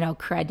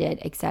 credit,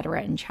 et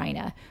cetera, in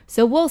China.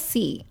 So we'll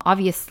see.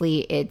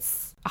 Obviously,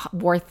 it's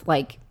worth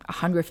like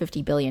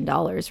 $150 billion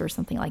or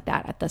something like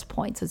that at this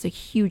point. So it's a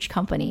huge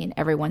company and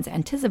everyone's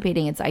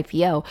anticipating its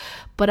IPO.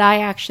 But I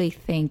actually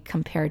think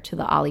compared to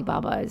the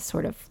Alibaba's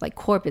sort of like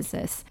core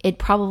business, it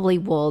probably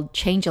will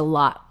change a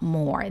lot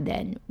more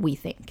than we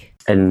think.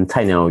 And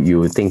Cainiao,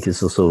 you think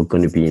is also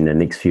going to be in the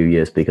next few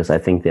years, because I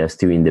think they're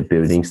still in the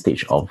building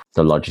stage of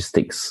the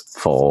logistics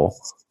for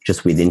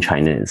just within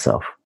China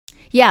itself.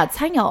 Yeah,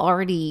 Cainiao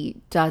already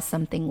does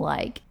something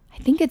like,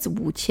 I think it's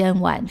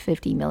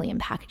 50 million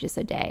packages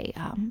a day.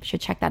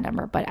 Should check that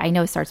number, but I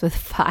know it starts with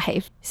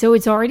 5. So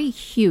it's already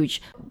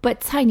huge.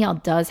 But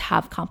Cainiao does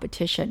have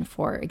competition,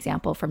 for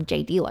example, from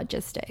JD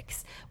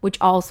Logistics, which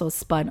also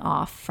spun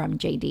off from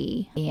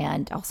JD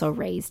and also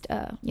raised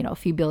a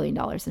few $1 billion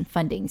in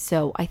funding.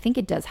 So I think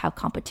it does have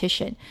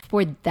competition.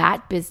 For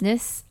that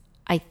business,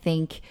 I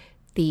think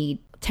the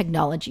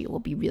technology will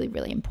be really,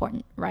 really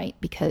important, right?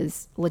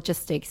 Because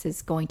logistics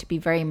is going to be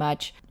very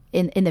much,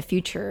 in the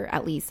future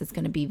at least, it's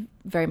going to be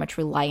very much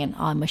reliant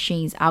on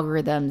machines,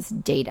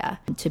 algorithms, data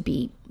to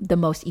be the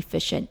most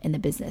efficient in the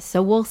business.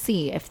 So we'll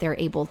see if they're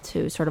able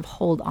to sort of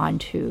hold on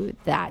to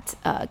that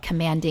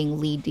commanding,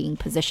 leading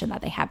position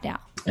that they have now.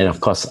 And of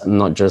course,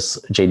 not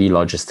just JD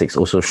Logistics,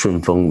 also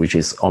Shunfeng, which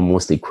is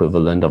almost the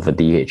equivalent of a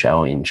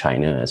DHL in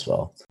China as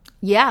well.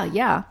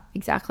 Yeah,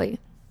 exactly.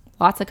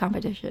 Lots of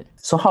competition.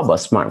 So how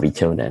about smart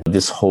retail then?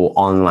 This whole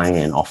online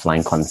and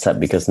offline concept,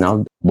 because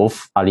now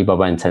both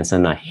Alibaba and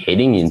Tencent are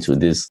heading into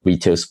this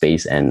retail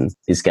space and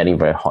it's getting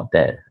very hot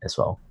there as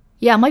well.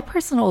 Yeah, my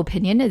personal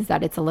opinion is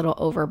that it's a little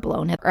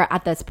overblown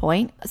at this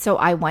point. So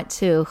I went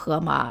to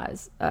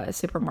Hema's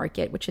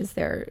supermarket, which is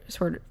their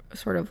sort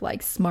of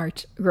like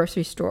smart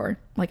grocery store,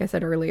 like I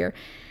said earlier,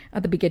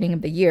 at the beginning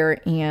of the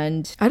year.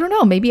 And I don't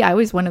know, maybe I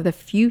was one of the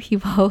few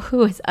people who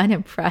was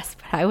unimpressed,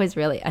 but I was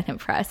really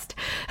unimpressed.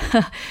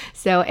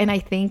 And I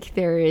think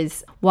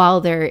while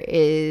there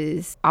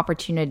is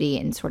opportunity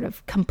in sort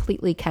of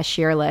completely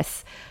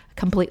cashierless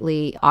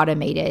completely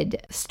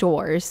automated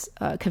stores,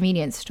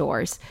 convenience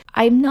stores.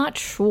 I'm not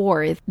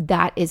sure if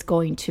that is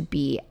going to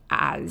be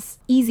as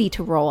easy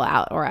to roll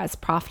out or as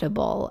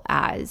profitable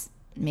as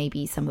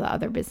maybe some of the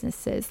other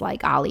businesses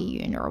like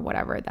Aliyun or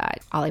whatever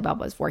that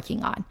Alibaba is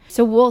working on.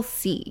 So we'll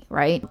see,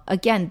 right?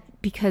 Again,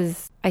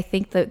 because I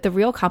think the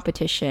real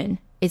competition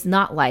is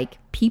not like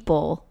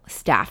people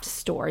staffed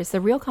stores.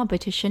 The real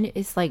competition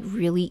is like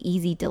really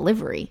easy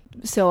delivery.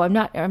 So I'm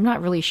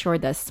not really sure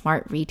the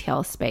smart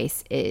retail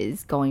space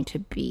is going to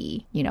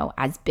be,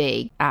 as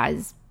big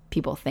as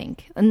people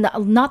think.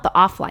 Not the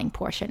offline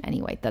portion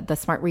anyway. The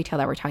smart retail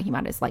that we're talking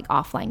about is like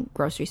offline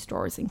grocery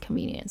stores and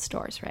convenience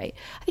stores, right?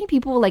 I think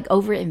people like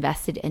over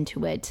invested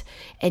into it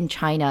in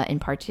China in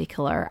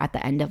particular at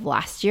the end of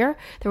last year.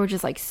 There were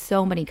just like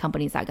so many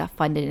companies that got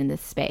funded in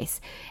this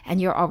space, and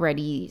you're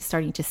already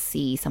starting to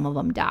see some of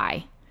them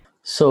die.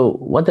 So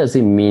what does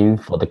it mean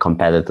for the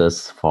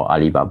competitors for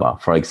Alibaba?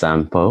 For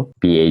example,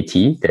 BAT,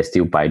 there's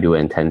still Baidu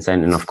and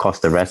Tencent, and of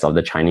course the rest of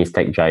the Chinese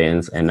tech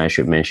giants, and I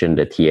should mention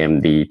the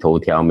TMD,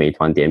 Toutiao,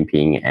 Meituan,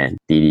 Dianping, and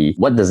Didi.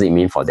 What does it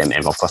mean for them?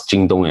 And of course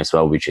Jingdong as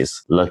well, which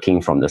is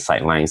lurking from the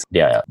sidelines. They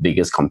are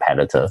biggest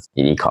competitor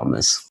in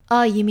e-commerce.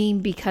 You mean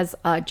because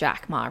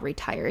Jack Ma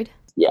retired?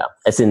 Yeah,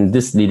 as in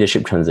this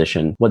leadership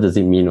transition, what does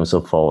it mean also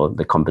for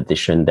the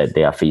competition that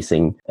they are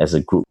facing as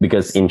a group?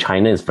 Because in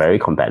China, it's very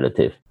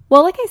competitive.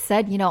 Well, like I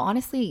said,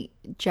 honestly,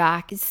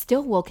 Jack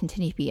still will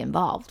continue to be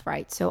involved,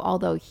 right? So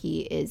although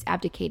he is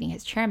abdicating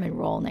his chairman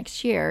role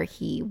next year,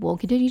 he will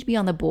continue to be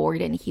on the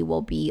board, and he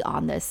will be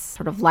on this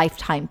sort of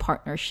lifetime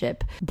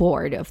partnership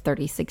board of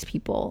 36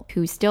 people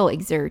who still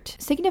exert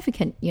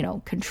significant,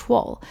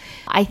 control.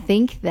 I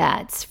think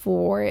that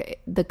for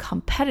the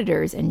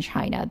competitors in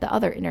China, the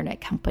other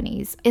internet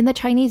companies, in the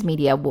Chinese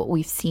media, what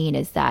we've seen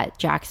is that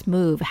Jack's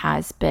move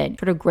has been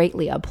sort of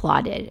greatly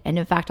applauded. And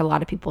in fact, a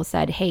lot of people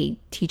said, hey,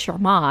 teacher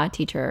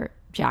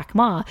Jack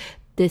Ma,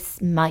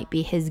 this might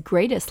be his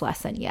greatest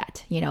lesson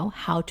yet,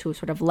 how to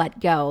sort of let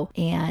go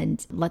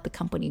and let the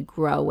company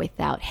grow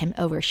without him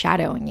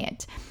overshadowing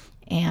it.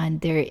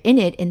 And there in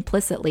it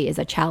implicitly is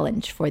a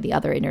challenge for the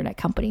other internet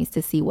companies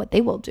to see what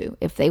they will do,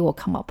 if they will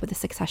come up with a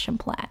succession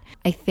plan.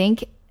 I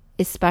think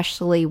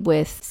especially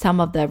with some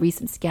of the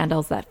recent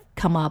scandals that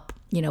come up,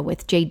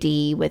 with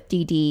JD, with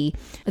DD,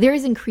 there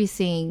is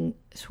increasing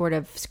sort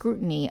of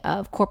scrutiny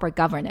of corporate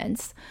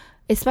governance,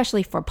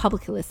 especially for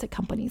publicly listed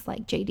companies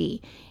like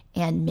JD.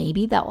 And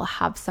maybe that will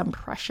have some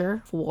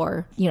pressure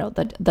for,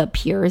 the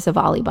peers of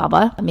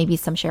Alibaba. Maybe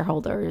some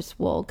shareholders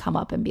will come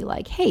up and be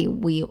like, hey,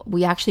 we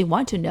actually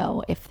want to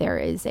know if there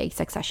is a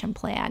succession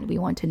plan. We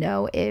want to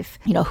know if,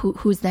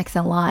 who's next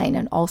in line.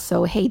 And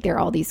also, hey, there are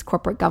all these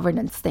corporate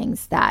governance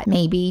things that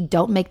maybe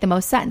don't make the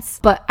most sense.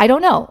 But I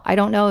don't know. I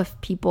don't know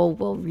if people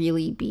will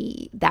really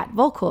be that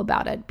vocal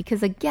about it.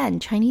 Because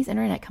again, Chinese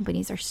internet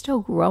companies are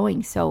still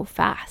growing so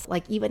fast.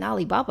 Like even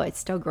Alibaba, it's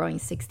still growing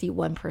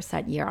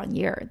 61% year on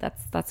year.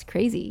 That's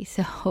crazy.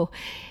 So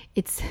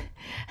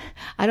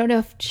I don't know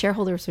if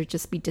shareholders would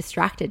just be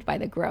distracted by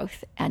the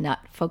growth and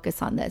not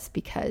focus on this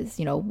because,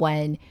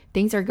 when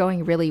things are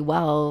going really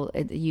well,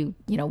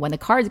 when the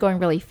car is going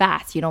really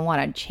fast, you don't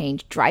want to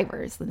change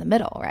drivers in the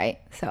middle,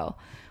 right? So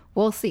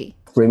we'll see.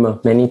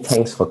 Rima, many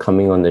thanks for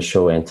coming on the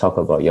show and talk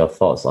about your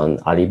thoughts on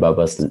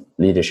Alibaba's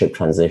leadership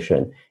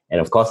transition. And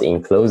of course,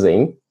 in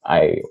closing,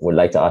 I would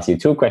like to ask you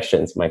two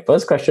questions. My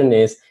first question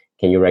is,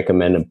 can you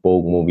recommend a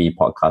book, movie,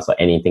 podcast, or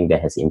anything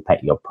that has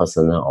impacted your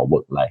personal or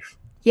work life?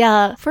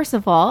 Yeah, first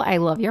of all, I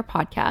love your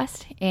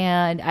podcast,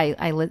 and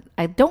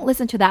I don't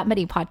listen to that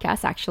many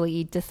podcasts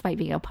actually, despite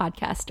being a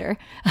podcaster.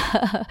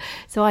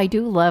 So I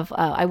do love.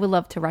 I would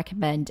love to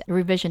recommend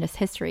Revisionist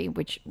History,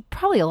 which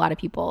probably a lot of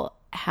people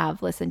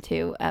have listened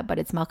to, but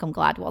it's Malcolm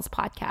Gladwell's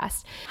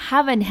podcast.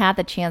 Haven't had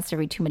the chance to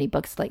read too many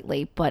books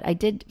lately, but I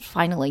did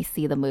finally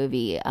see the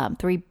movie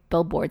 3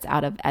 Billboards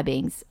Out of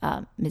Ebbing,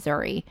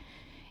 Missouri.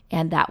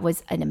 And that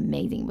was an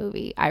amazing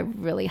movie. I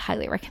really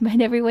highly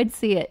recommend everyone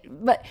see it.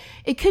 But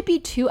it could be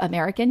too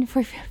American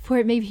for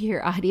maybe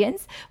your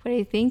audience. But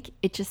I think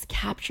it just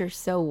captures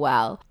so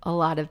well a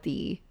lot of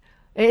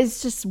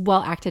it's just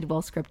well acted,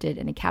 well scripted,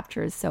 and it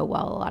captures so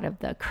well a lot of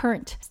the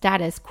current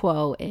status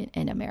quo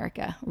in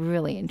America.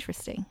 Really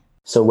interesting.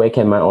 So where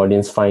can my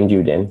audience find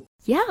you then?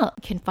 Yeah,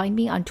 you can find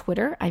me on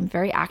Twitter. I'm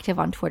very active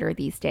on Twitter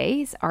these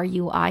days.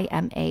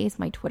 RUIMA is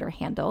my Twitter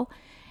handle.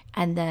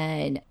 And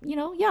then,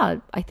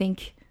 I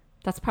think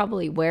that's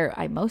probably where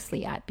I'm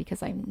mostly at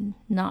because I'm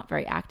not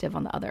very active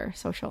on the other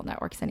social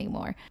networks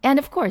anymore. And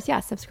of course,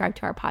 subscribe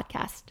to our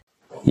podcast.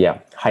 Yeah,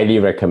 highly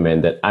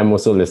recommended. I'm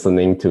also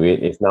listening to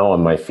it. It's now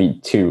on my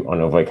feed too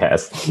on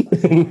Overcast.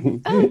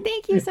 Oh,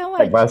 thank you so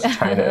much. Advanced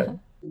China.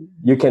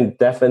 You can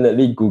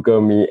definitely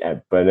Google me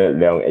at Bernard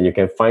Leong, and you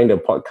can find the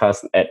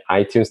podcast at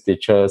iTunes,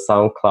 Stitcher,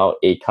 SoundCloud,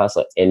 Acast,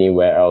 or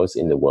anywhere else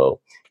in the world.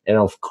 And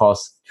of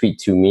course, tweet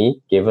to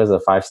me, give us a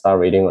 5-star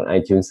rating on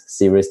iTunes.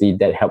 Seriously,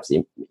 that helps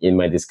in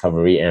my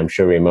discovery. And I'm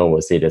sure Raymond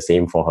will say the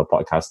same for her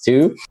podcast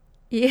too.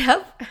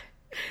 Yep.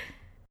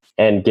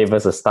 And give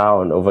us a star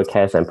on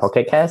Overcast and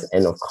Pocket Cast.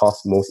 And of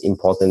course, most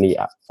importantly,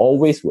 I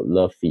always would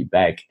love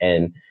feedback.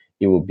 And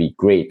it would be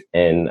great.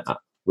 And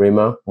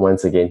Rema,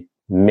 once again,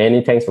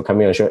 many thanks for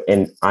coming on the show.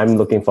 And I'm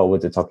looking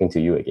forward to talking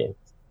to you again.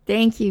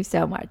 Thank you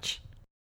so much.